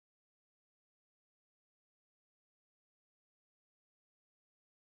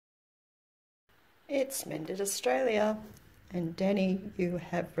It's Mended Australia, and Danny, you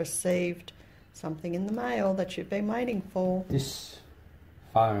have received something in the mail that you've been waiting for. This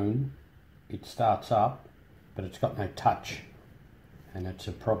phone, it starts up, but it's got no touch, and it's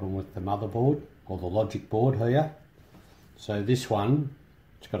a problem with the motherboard or the logic board here. So this one,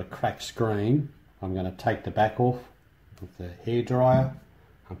 it's got a cracked screen. I'm going to take the back off with the hairdryer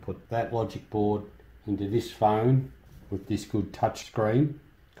and put that logic board into this phone with this good touch screen,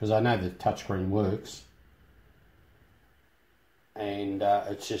 because I know the touch screen works, and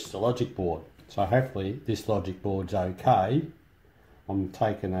it's just a logic board. So hopefully this logic board's okay. I'm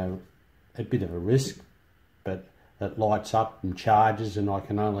taking a bit of a risk, but it lights up and charges, and I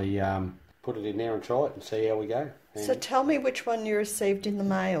can only put it in there and try it and see how we go. And so tell me which one you received in the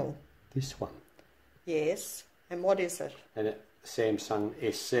mail. This one. Yes, and what is it? And a Samsung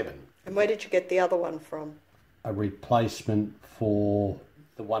S7. And where did you get the other one from? A replacement for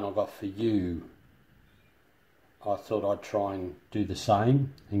the one I got for you. I thought I'd try and do the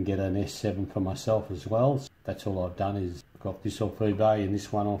same and get an S7 for myself as well. That's all I've done, is got this off eBay and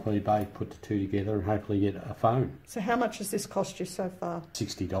this one off eBay, put the two together and hopefully get a phone. So how much has this cost you so far?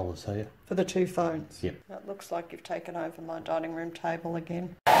 $60 here. For the two phones? Yep. It looks like you've taken over my dining room table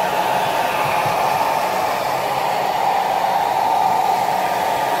again.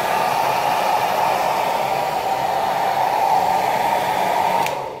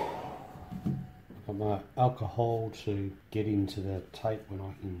 Alcohol to get into the tape when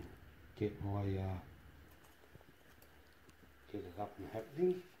I can get my get it up and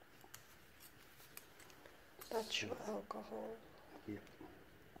happening. That's your alcohol. Yep.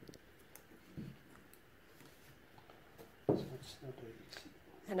 So it's not easy.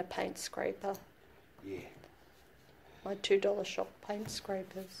 And a paint scraper. Yeah. My $2 shop paint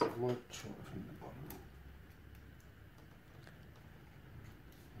scrapers. I might try from the bottom.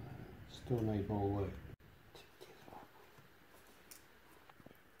 Still need more work.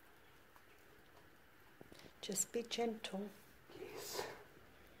 Just be gentle. Yes.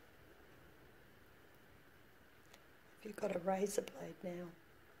 Have you got a razor blade now?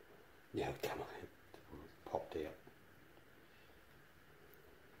 Yeah, come on, it popped out.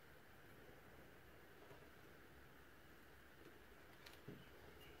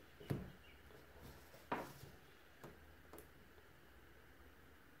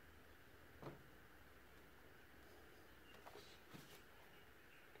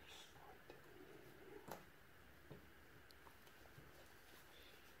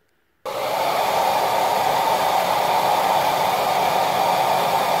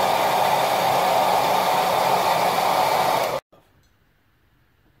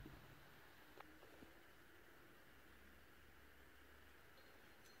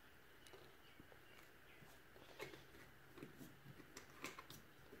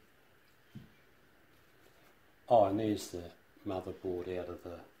 Oh, and there's the motherboard out of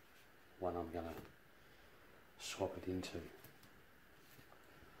the one I'm going to swap it into.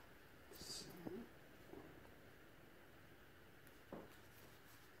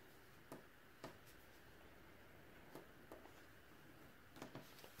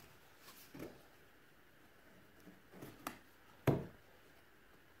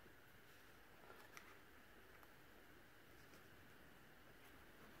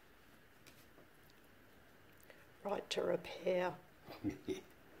 Right to repair.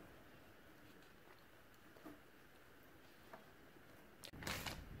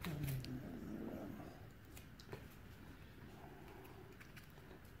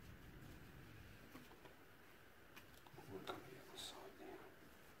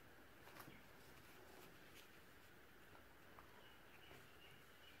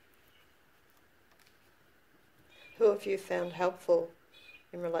 Who have you found helpful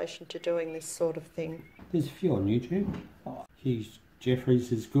in relation to doing this sort of thing? There's a few on YouTube. Hughes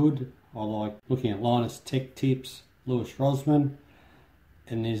Jeffries is good. I like looking at Linus Tech Tips, Lewis Rosman,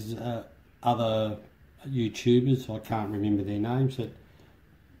 and there's other YouTubers, I can't remember their names, that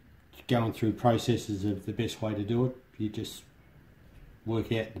going through processes of the best way to do it. You just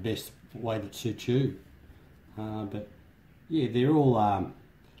work out the best way that suits you. But yeah, they're all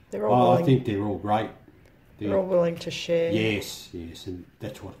I think they're all great. They're all willing to share. Yes, yes, and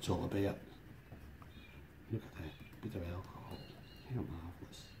that's what it's all about. Look at that bit of alcohol. How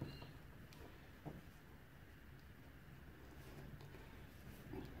marvellous.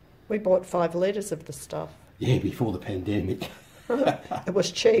 We bought 5 litres of the stuff. Yeah, before the pandemic. It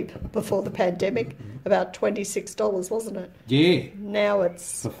was cheap before the pandemic, about $26, wasn't it? Yeah. Now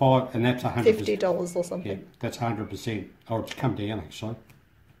it's for 5, and that's $50 or something. Yeah, that's 100%. Oh, it's come down actually.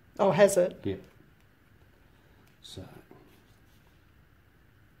 Oh, has it? Yeah. So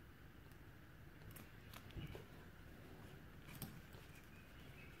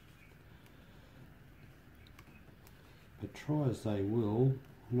try as they will,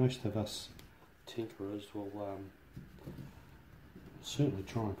 most of us tinkerers will certainly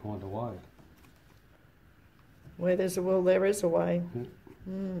try and find a way. Where there's a will, there is a way. Yeah.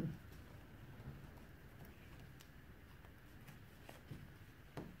 Mm.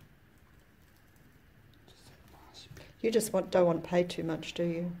 You just don't want to pay too much, do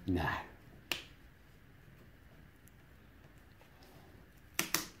you? No.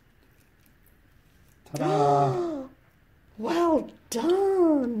 Ta-da! Well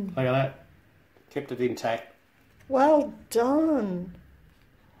done! Look at that. Kept it intact. Well done!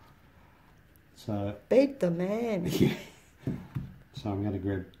 So, Beat the man. yeah. So I'm going to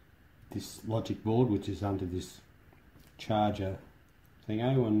grab this logic board, which is under this charger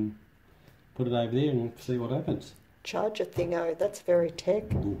thingo, and put it over there and see what happens. Charger thingo, that's very tech.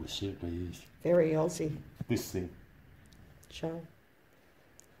 Oh, it certainly is. Very Aussie. This thing. Show.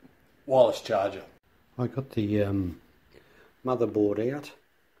 Wireless charger. I got the motherboard out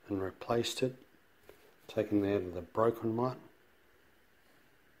and replaced it, taken out of the broken one.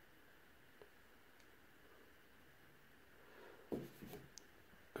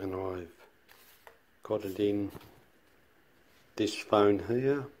 And I've got it in this phone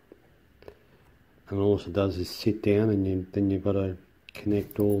here, and all it does is sit down, and then you've got to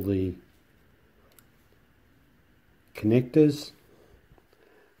connect all the connectors,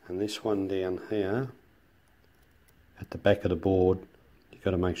 and this one down here at the back of the board, you've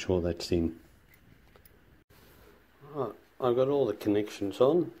got to make sure that's in. Right, I've got all the connections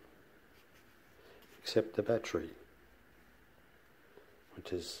on except the battery,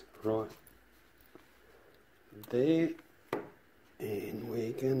 which is right there, and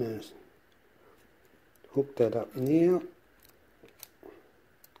we're gonna hook that up now.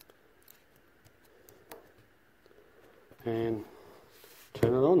 And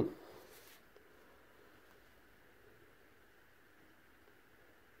turn it on.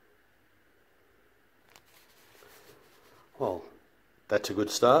 Well, that's a good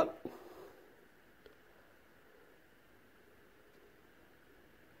start.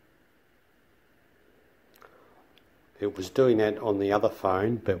 It was doing that on the other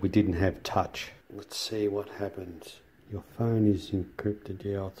phone, but we didn't have touch. Let's see what happens. Your phone is encrypted.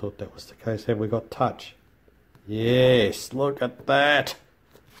 Yeah, I thought that was the case. Have we got touch? Yes, look at that.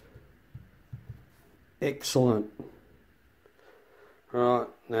 Excellent. Right,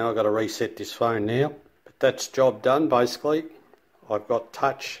 now I've got to reset this phone now. But that's job done, basically. I've got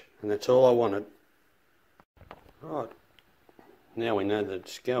touch, and that's all I wanted. Right, now we know that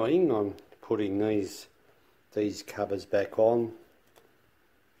it's going. I'm putting these covers back on.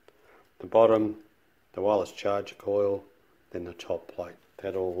 The bottom, the wireless charger coil, then the top plate.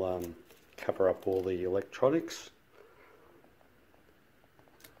 That'll cover up all the electronics.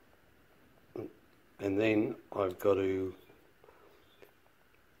 And then I've got to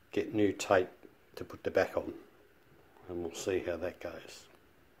get new tape to put the back on, and we'll see how that goes.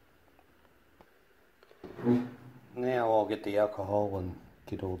 Now I'll get the alcohol and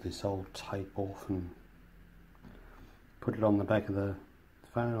get all this old tape off and put it on the back of the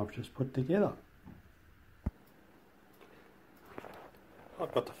phone I've just put together.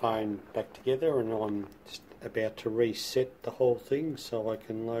 I've got the phone back together, and I'm just about to reset the whole thing so I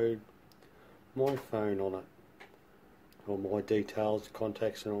can load my phone on it. All my details,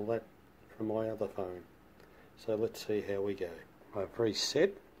 contacts and all that from my other phone. So let's see how we go. I've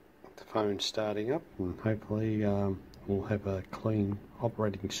reset, the phone's starting up, and hopefully we'll have a clean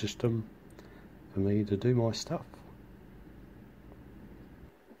operating system for me to do my stuff.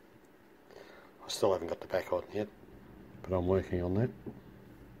 I still haven't got the back on yet, but I'm working on that.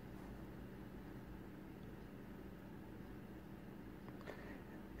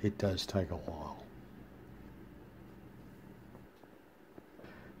 It does take a while.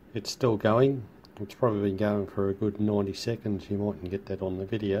 It's still going. It's probably been going for a good 90 seconds. You mightn't get that on the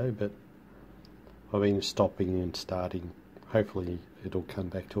video, but I've been stopping and starting. Hopefully it'll come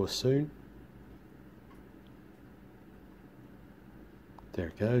back to us soon. There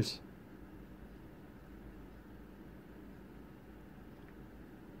it goes.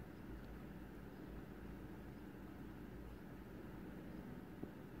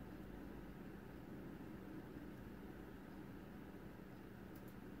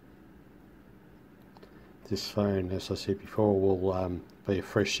 This phone, as I said before, will be a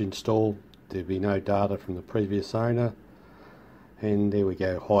fresh install. There'll be no data from the previous owner. And there we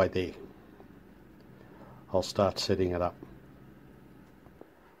go, hi there. I'll start setting it up.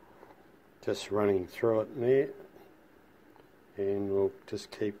 Just running through it there. And we'll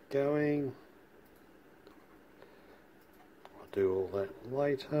just keep going. I'll do all that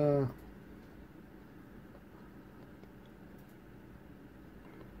later.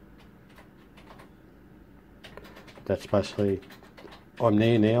 that's basically, I'm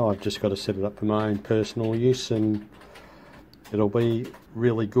there now. I've just got to set it up for my own personal use and it'll be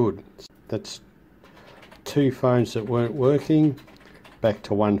really good. That's 2 phones that weren't working, back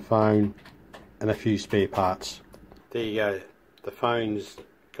to 1 phone and a few spare parts. There you go. The phone's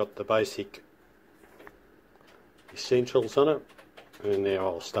got the basic essentials on it, and now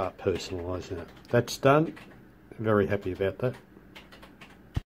I'll start personalising it. That's done. Very happy about that.